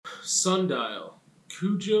Sundial,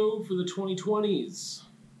 Cujo for the 2020s.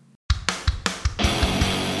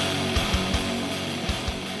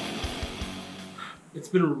 It's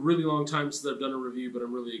been a really long time since I've done a review, but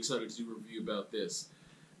I'm really excited to do a review about this.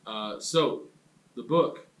 So, the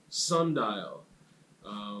book, Sundial,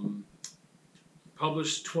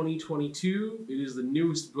 published 2022. It is the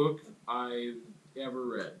newest book I've ever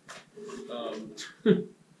read.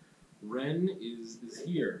 Ren is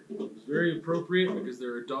here. It's very appropriate because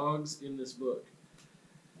there are dogs in this book.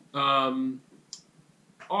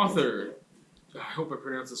 Author, I hope I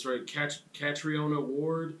pronounced this right, Catriona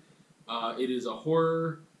Ward. It is a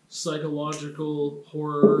horror, psychological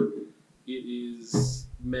horror. It is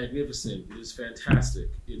magnificent. It is fantastic.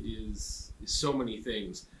 It is so many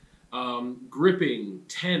things. Gripping,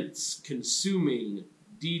 tense, consuming,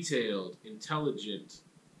 detailed, intelligent,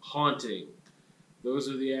 haunting. Those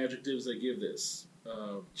are the adjectives I give this.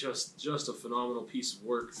 Just a phenomenal piece of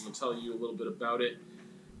work. I'm going to tell you a little bit about it.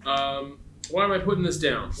 Why am I putting this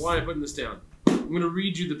down? I'm going to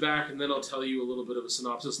read you the back and then I'll tell you a little bit of a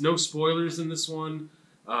synopsis. No spoilers in this one.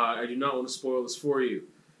 I do not want to spoil this for you.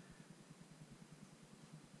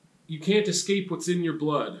 You can't escape what's in your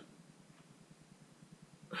blood.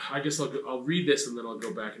 I guess I'll read this and then I'll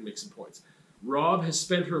go back and make some points. Rob has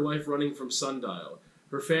spent her life running from Sundial,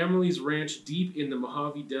 her family's ranch deep in the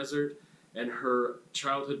Mojave Desert, and her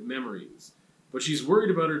childhood memories. But she's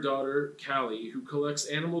worried about her daughter, Callie, who collects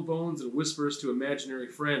animal bones and whispers to imaginary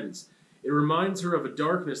friends. It reminds her of a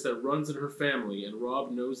darkness that runs in her family, and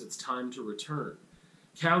Rob knows it's time to return.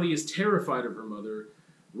 Callie is terrified of her mother.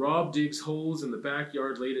 Rob digs holes in the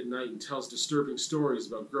backyard late at night and tells disturbing stories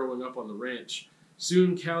about growing up on the ranch.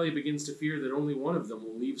 Soon, Callie begins to fear that only one of them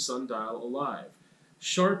will leave Sundial alive.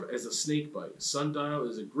 Sharp as a snakebite, Sundial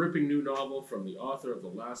is a gripping new novel from the author of The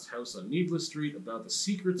Last House on Needless Street about the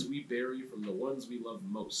secrets we bury from the ones we love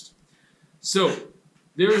most. So,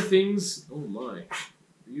 there are things... Oh my.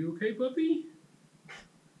 Are you okay, puppy?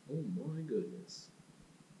 Oh my goodness.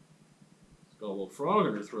 She's got a little frog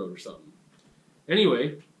in her throat or something.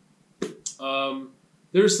 Anyway,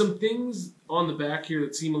 there's some things on the back here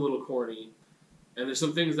that seem a little corny. And there's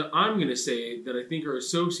some things that I'm going to say that I think are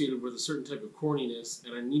associated with a certain type of corniness,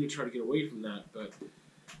 and I need to try to get away from that. But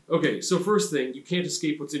okay, so first thing, you can't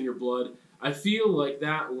escape what's in your blood. I feel like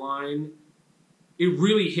that line, it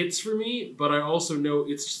really hits for me, but I also know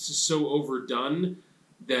it's just so overdone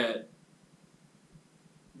that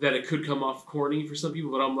it could come off corny for some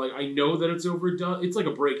people. But I'm like, I know that it's overdone. It's like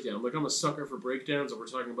a breakdown. Like, I'm a sucker for breakdowns. If we're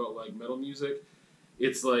talking about like metal music,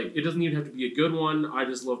 it's like it doesn't even have to be a good one. I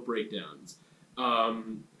just love breakdowns.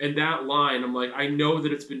 And that line, I'm like, I know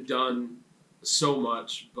that it's been done so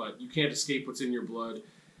much, but you can't escape what's in your blood.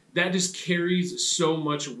 That just carries so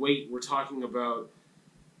much weight. We're talking about,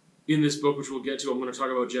 in this book, which we'll get to, I'm going to talk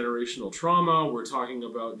about generational trauma. We're talking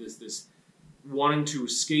about this wanting to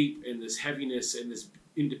escape and this heaviness and this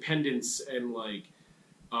independence and like,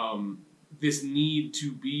 this need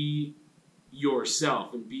to be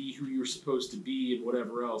yourself and be who you're supposed to be and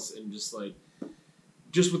whatever else. And just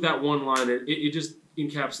with that one line, it just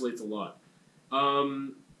encapsulates a lot.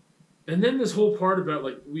 And then this whole part about,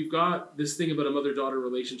 like, we've got this thing about a mother-daughter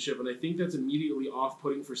relationship, and I think that's immediately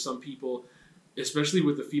off-putting for some people, especially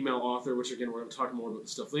with the female author, which, again, we're going to talk more about the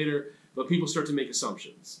stuff later, but people start to make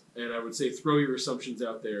assumptions. And I would say throw your assumptions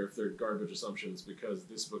out there if they're garbage assumptions, because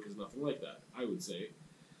this book is nothing like that, I would say.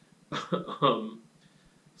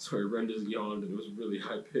 Sorry, Ren just yawned, and it was really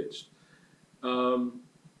high-pitched.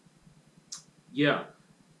 Yeah.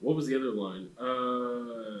 What was the other line?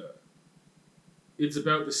 It's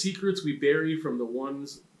about the secrets we bury from the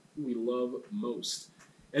ones we love most.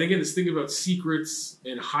 And again, this thing about secrets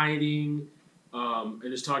and hiding, and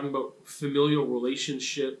just talking about familial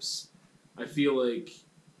relationships, I feel like,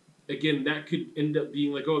 again, that could end up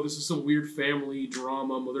being like, oh, this is some weird family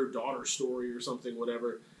drama, mother-daughter story or something,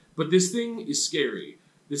 whatever. But this thing is scary.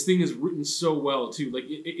 This thing is written so well, too. Like,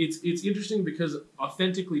 it's interesting because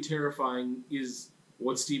authentically terrifying is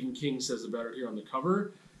what Stephen King says about it here on the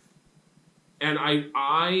cover. And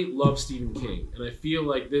I love Stephen King. And I feel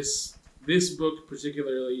like this book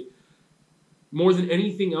particularly, more than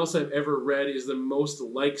anything else I've ever read, is the most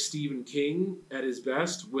like Stephen King at his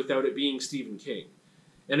best without it being Stephen King.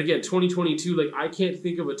 And again, 2022, like, I can't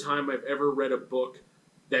think of a time I've ever read a book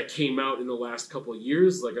that came out in the last couple of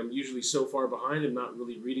years. Like, I'm usually so far behind and not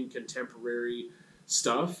really reading contemporary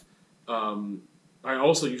stuff. I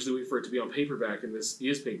also usually wait for it to be on paperback, and this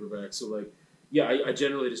is paperback. So, like, yeah, I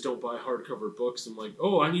generally just don't buy hardcover books. I'm like,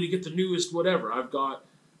 oh, I need to get the newest whatever. I've got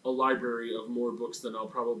a library of more books than I'll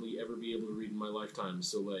probably ever be able to read in my lifetime.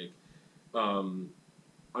 So, like, I'm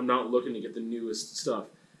not looking to get the newest stuff.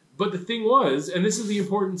 But the thing was, and this is the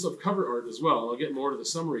importance of cover art as well, and I'll get more to the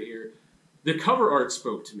summary here, the cover art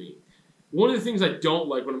spoke to me. One of the things I don't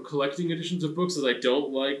like when I'm collecting editions of books is I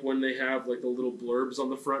don't like when they have like the little blurbs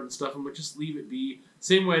on the front and stuff. I'm like, just leave it be.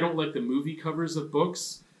 Same way I don't like the movie covers of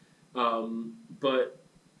books. But,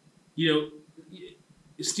 you know,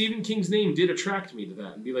 Stephen King's name did attract me to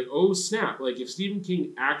that and be like, oh snap, like if Stephen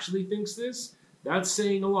King actually thinks this, that's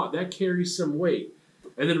saying a lot. That carries some weight.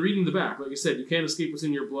 And then reading the back, like I said, you can't escape what's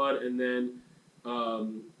in your blood, and then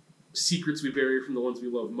secrets we bury from the ones we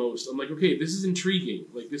love most. I'm like, okay, this is intriguing.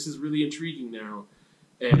 Like, this is really intriguing now,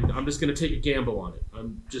 and I'm just going to take a gamble on it.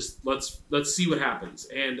 I'm just, let's see what happens.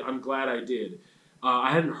 And I'm glad I did.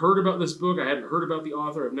 I hadn't heard about this book. I hadn't heard about the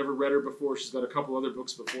author. I've never read her before. She's got a couple other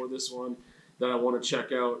books before this one that I want to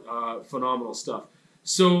check out. Phenomenal stuff.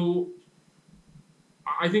 So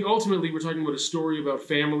I think ultimately we're talking about a story about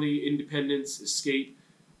family, independence, escape,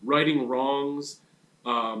 righting wrongs,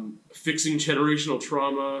 fixing generational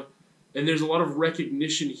trauma, and there's a lot of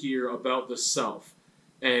recognition here about the self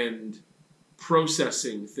and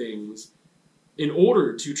processing things in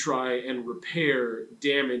order to try and repair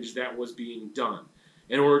damage that was being done,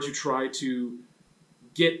 in order to try to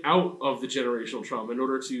get out of the generational trauma, in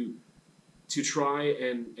order to try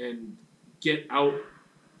and get out.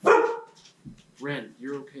 Ren,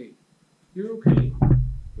 you're okay. You're okay.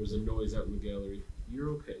 There's a noise out in the gallery.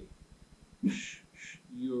 You're okay. Shh, shh.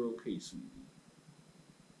 You're okay, sweetie.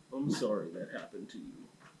 I'm sorry that happened to you.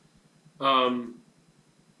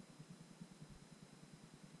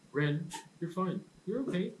 Ren, you're fine. You're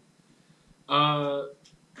okay.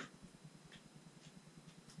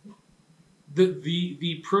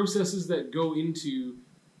 The processes that go into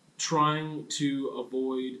trying to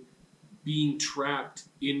avoid being trapped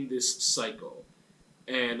in this cycle.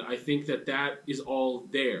 And I think that is all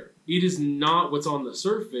there. It is not what's on the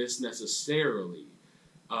surface necessarily.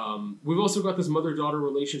 We've also got this mother-daughter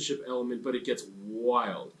relationship element, but it gets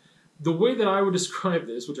wild. The way that I would describe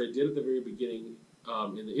this, which I did at the very beginning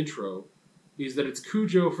in the intro, is that it's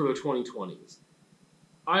Cujo for the 2020s.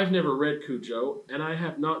 I've never read Cujo, and I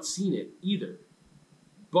have not seen it either.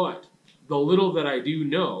 But the little that I do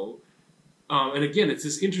know, and again, it's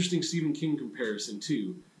this interesting Stephen King comparison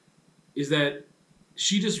too, is that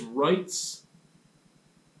she just writes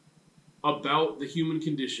about the human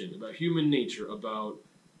condition, about human nature, about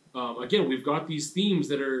again, we've got these themes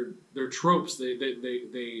that they're tropes.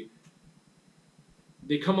 They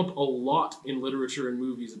come up a lot in literature and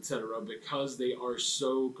movies, etc., because they are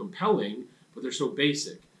so compelling, but they're so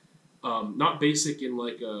basic. Not basic in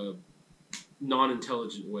like a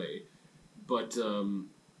non-intelligent way, but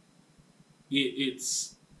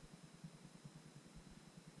it's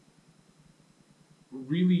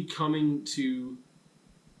really coming to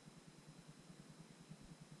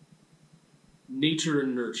nature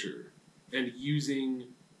and nurture, and using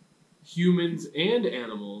humans and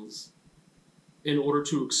animals in order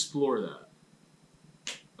to explore that.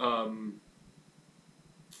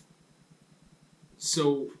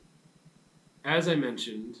 So, as I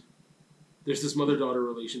mentioned, there's this mother-daughter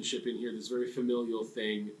relationship in here, this very familial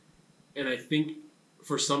thing, and I think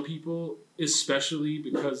for some people, especially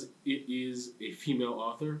because it is a female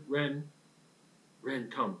author, Ren,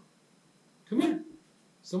 come here.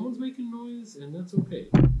 Someone's making noise, and that's okay.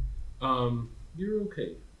 You're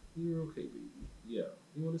okay. You're okay, baby. Yeah.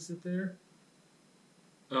 You want to sit there?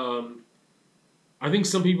 I think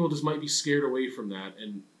some people just might be scared away from that,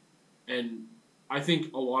 and I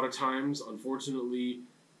think a lot of times, unfortunately,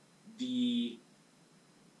 the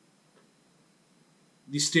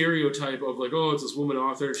stereotype of like, oh, it's this woman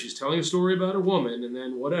author, and she's telling a story about a woman, and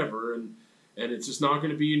then whatever, and it's just not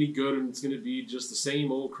going to be any good, and it's going to be just the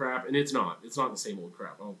same old crap, and it's not. It's not the same old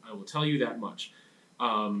crap. I will tell you that much.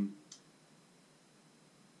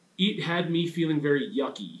 It had me feeling very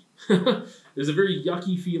yucky. There's a very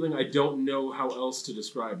yucky feeling. I don't know how else to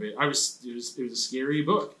describe it. It was a scary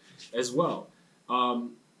book as well.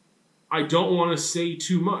 I don't want to say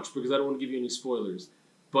too much because I don't want to give you any spoilers,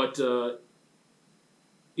 but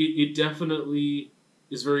it definitely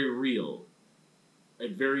is very real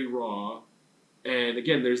and very raw. And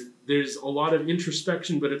again, there's a lot of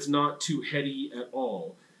introspection, but it's not too heady at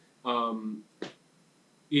all.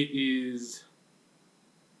 It is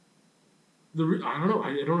I don't know.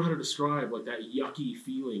 I don't know how to describe like that yucky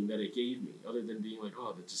feeling that it gave me, other than being like,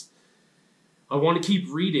 oh, that just. I want to keep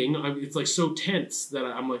reading. It's like so tense that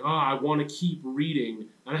I'm like, I want to keep reading.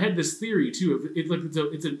 And I had this theory too.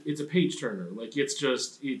 It's a page turner. Like it's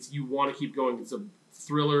you want to keep going. It's a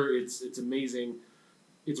thriller. It's amazing.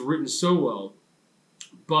 It's written so well.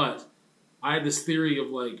 But I had this theory of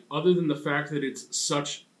like, other than the fact that it's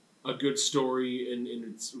such a good story and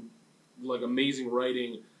it's like amazing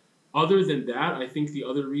writing. Other than that, I think the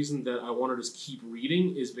other reason that I want to just keep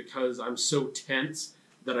reading is because I'm so tense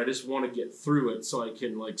that I just want to get through it so I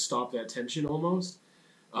can like stop that tension almost.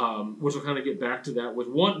 Which will kind of get back to that with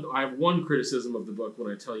one. I have one criticism of the book when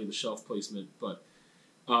I tell you the shelf placement, but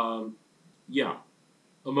yeah,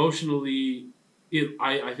 emotionally,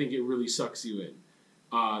 I think it really sucks you in.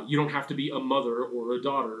 You don't have to be a mother or a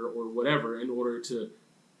daughter or whatever in order to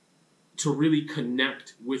really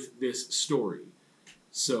connect with this story.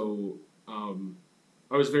 So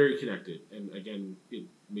I was very connected, and again, it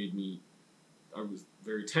made me. I was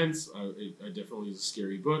very tense. I definitely was a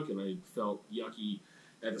scary book, and I felt yucky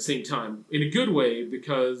at the same time in a good way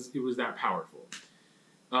because it was that powerful.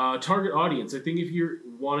 Target audience. I think if you're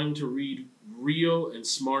wanting to read real and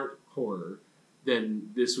smart horror,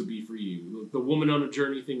 then this would be for you. The woman on a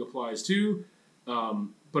journey thing applies too.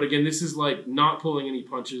 But again, this is like not pulling any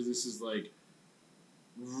punches. This is like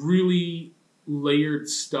really layered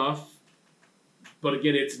stuff. But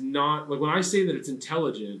again, it's not like when I say that it's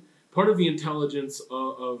intelligent. Part of the intelligence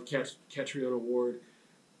of Catriona Ward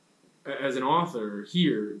as an author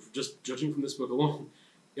here, just judging from this book alone,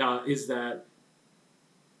 is that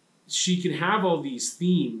she can have all these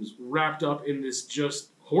themes wrapped up in this just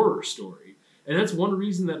horror story. And that's one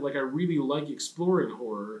reason that like I really like exploring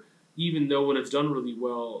horror, even though when it's done really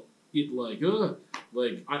well, it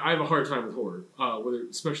I have a hard time with horror, whether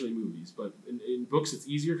especially movies, but in books it's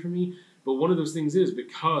easier for me. But one of those things is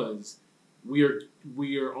because we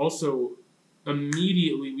are also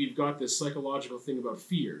immediately we've got this psychological thing about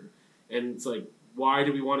fear, and it's like, why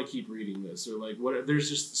do we want to keep reading this, or like what? There's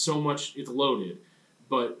just so much, it's loaded,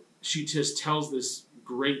 but she just tells this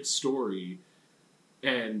great story,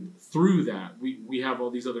 and through that we have all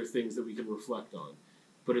these other things that we can reflect on,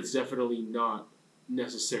 but it's definitely not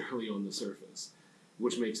necessarily on the surface,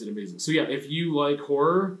 which makes it amazing. So yeah, if you like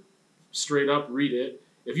horror, straight up read it.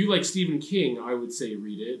 If you like Stephen King, I would say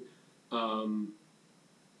read it.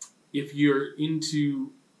 If you're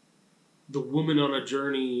into the woman on a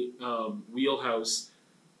journey wheelhouse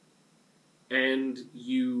and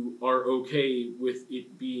you are okay with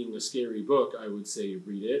it being a scary book, I would say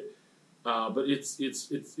read it. But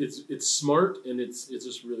it's smart and it's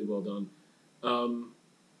just really well done.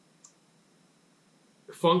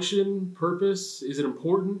 Function, purpose, is it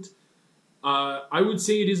important? I would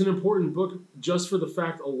say it is an important book just for the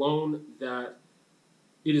fact alone that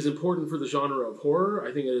it is important for the genre of horror.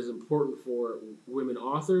 I think it is important for women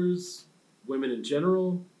authors, women in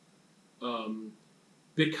general,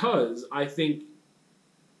 because I think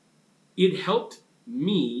it helped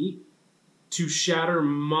me to shatter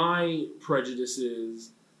my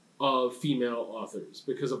prejudices of female authors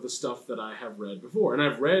because of the stuff that I have read before. And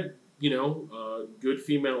I've read, good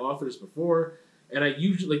female authors before, and I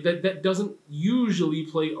usually, that doesn't usually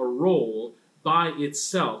play a role by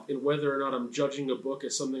itself in whether or not I'm judging a book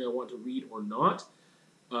as something I want to read or not.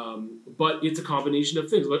 But it's a combination of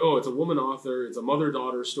things. Like, oh, it's a woman author, it's a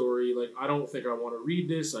mother-daughter story. Like, I don't think I want to read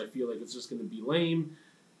this. I feel like it's just going to be lame.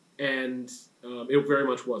 And it very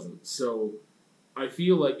much wasn't. So I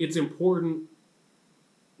feel like it's important,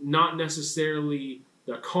 not necessarily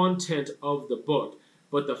the content of the book,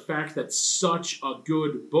 but the fact that such a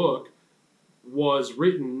good book was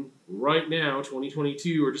written right now,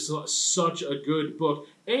 2022, or just such a good book,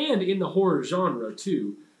 and in the horror genre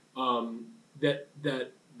too, that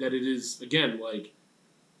it is, again, like,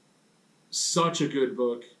 such a good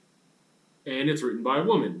book, and it's written by a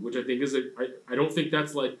woman, which I think is I don't think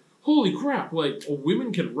that's like, holy crap, like,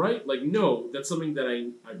 women can write? Like, no, that's something that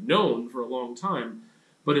I've known for a long time,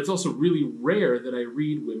 but it's also really rare that I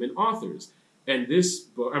read women authors. And this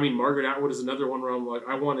book, I mean, Margaret Atwood is another one where I'm like,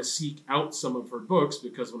 I want to seek out some of her books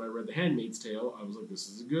because when I read The Handmaid's Tale, I was like, this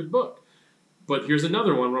is a good book. But here's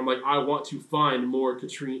another one where I'm like, I want to find more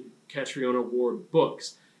Catriona Ward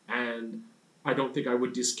books. And I don't think I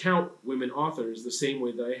would discount women authors the same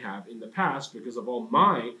way that I have in the past because of all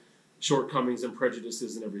my shortcomings and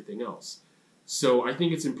prejudices and everything else. So I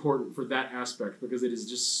think it's important for that aspect because it is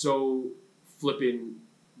just so flippin'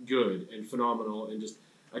 good and phenomenal. And just,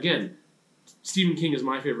 again, Stephen King is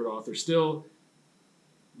my favorite author still.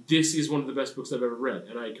 This is one of the best books I've ever read.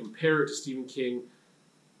 And I compare it to Stephen King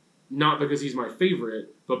not because he's my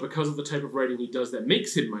favorite, but because of the type of writing he does that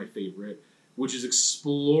makes him my favorite, which is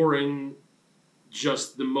exploring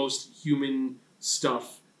just the most human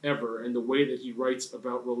stuff ever, and the way that he writes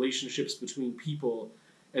about relationships between people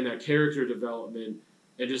and that character development,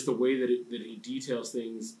 and just the way that he details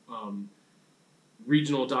things.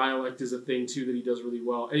 Regional dialect is a thing, too, that he does really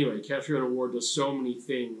well. Anyway, Catriona Ward does so many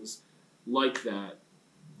things like that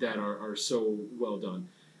that are so well done.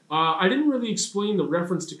 I didn't really explain the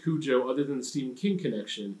reference to Cujo other than the Stephen King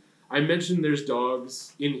connection. I mentioned there's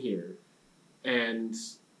dogs in here, and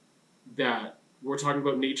that we're talking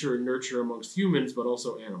about nature and nurture amongst humans, but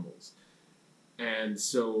also animals. And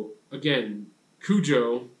so, again,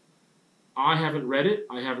 Cujo, I haven't read it.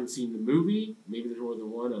 I haven't seen the movie. Maybe there's more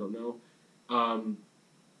than one. I don't know.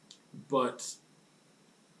 But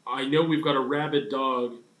I know we've got a rabid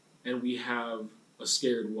dog and we have a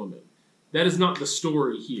scared woman. That is not the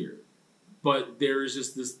story here. But there is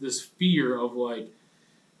just this fear of, like,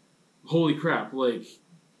 holy crap, like,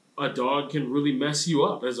 a dog can really mess you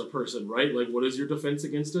up as a person, right? Like, what is your defense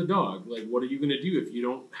against a dog? Like, what are you going to do if you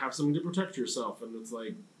don't have something to protect yourself? And it's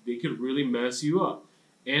like, they could really mess you up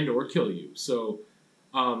and or kill you. So,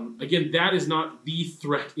 again, that is not the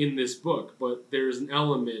threat in this book, but there's an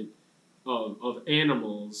element of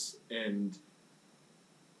animals and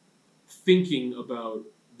thinking about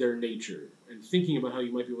their nature and thinking about how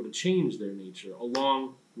you might be able to change their nature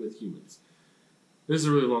along with humans. This is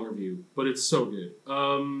a really long review, but it's so good.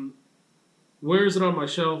 Where is it on my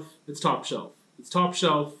shelf? It's top shelf. It's top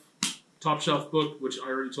shelf book, which I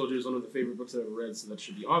already told you is one of the favorite books I've ever read, so that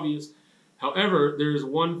should be obvious. However, there is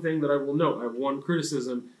one thing that I will note. I have one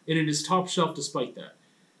criticism, and it is top shelf despite that.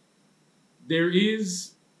 There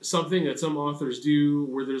is something that some authors do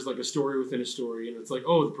where there's like a story within a story, and it's like,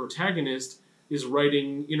 oh, the protagonist is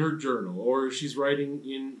writing in her journal, or she's writing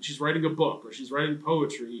a book, or she's writing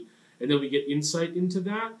poetry, and then we get insight into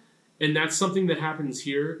that. And that's something that happens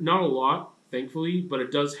here. Not a lot, thankfully, but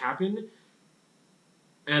it does happen.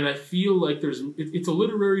 And I feel like it's a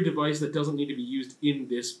literary device that doesn't need to be used in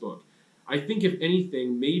this book. I think, if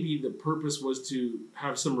anything, maybe the purpose was to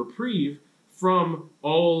have some reprieve from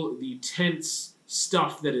all the tense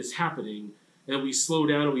stuff that is happening, and we slow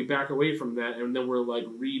down and we back away from that, and then we're like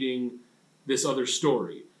reading this other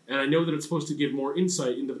story. And I know that it's supposed to give more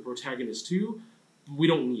insight into the protagonist too. We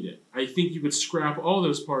don't need it. I think you could scrap all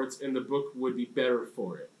those parts and the book would be better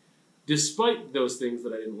for it. Despite those things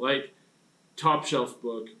that I didn't like, top shelf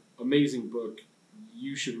book, amazing book.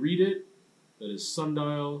 You should read it. That is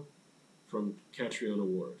Sundial from Catriona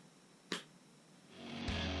Ward.